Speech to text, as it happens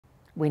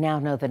We now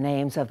know the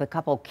names of the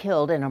couple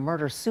killed in a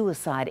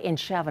murder-suicide in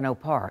Chavano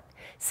Park.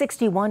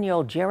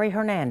 61-year-old Jerry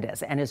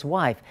Hernandez and his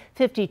wife,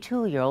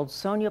 52-year-old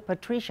Sonia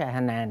Patricia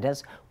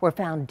Hernandez, were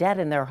found dead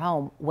in their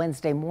home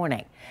Wednesday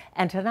morning.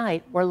 And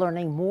tonight, we're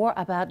learning more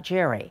about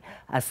Jerry,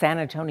 a San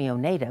Antonio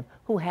native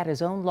who had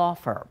his own law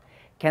firm.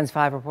 KENS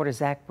 5 reporter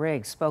Zach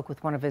Briggs spoke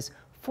with one of his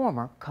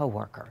former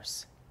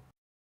co-workers.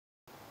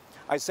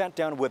 I sat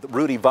down with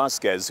Rudy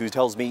Vasquez, who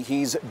tells me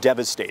he's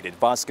devastated.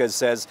 Vasquez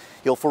says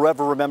he'll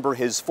forever remember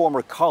his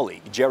former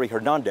colleague, Jerry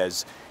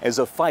Hernandez, as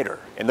a fighter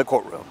in the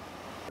courtroom.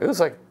 It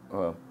was like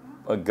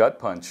a gut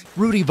punch.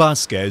 Rudy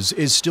Vasquez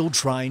is still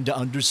trying to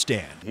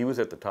understand. He was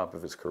at the top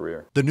of his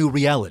career. The new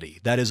reality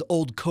that his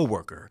old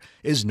coworker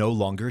is no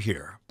longer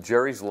here.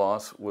 Jerry's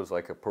loss was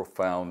like a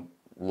profound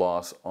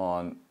loss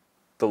on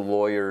the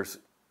lawyers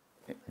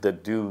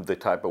that do the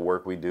type of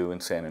work we do in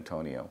San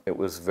Antonio. It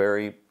was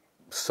very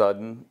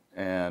sudden,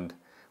 and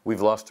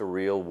we've lost a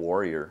real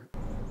warrior.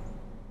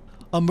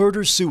 A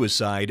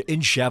murder-suicide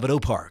in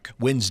Chavano Park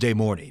Wednesday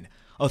morning.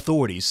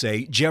 Authorities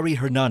say Jerry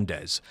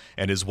Hernandez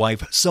and his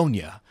wife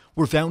Sonia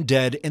were found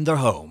dead in their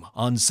home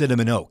on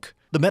Cinnamon Oak.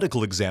 The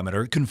medical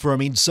examiner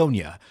confirming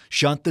Sonia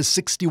shot the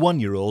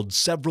 61-year-old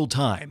several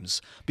times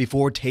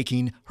before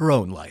taking her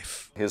own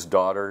life. His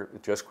daughter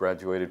just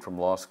graduated from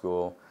law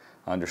school.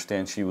 I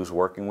understand she was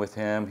working with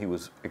him. He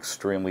was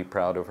extremely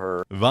proud of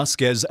her.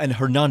 Vasquez and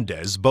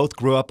Hernandez both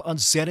grew up on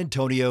San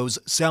Antonio's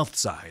South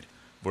Side.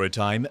 For a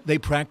time, they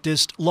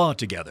practiced law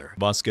together.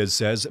 Vasquez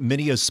says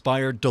many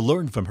aspired to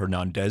learn from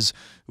Hernandez,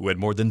 who had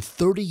more than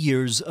 30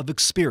 years of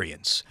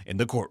experience in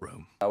the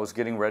courtroom. I was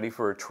getting ready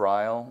for a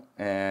trial,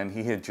 and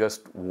he had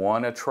just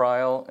won a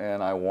trial,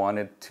 and I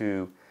wanted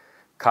to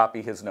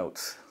copy his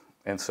notes.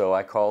 And so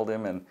I called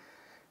him, and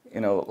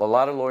a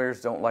lot of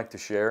lawyers don't like to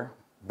share,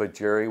 but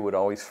Jerry would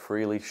always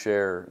freely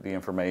share the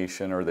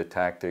information or the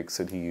tactics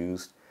that he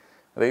used.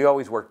 They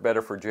always worked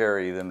better for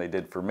Jerry than they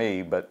did for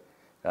me, but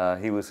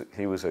he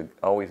was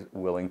always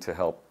willing to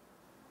help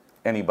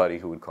anybody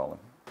who would call him.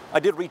 I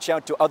did reach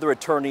out to other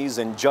attorneys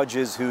and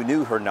judges who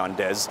knew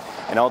Hernandez,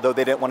 and although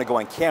they didn't want to go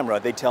on camera,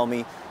 they tell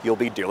me you'll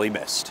be dearly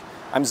missed.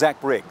 I'm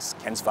Zach Briggs,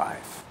 KENS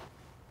 5.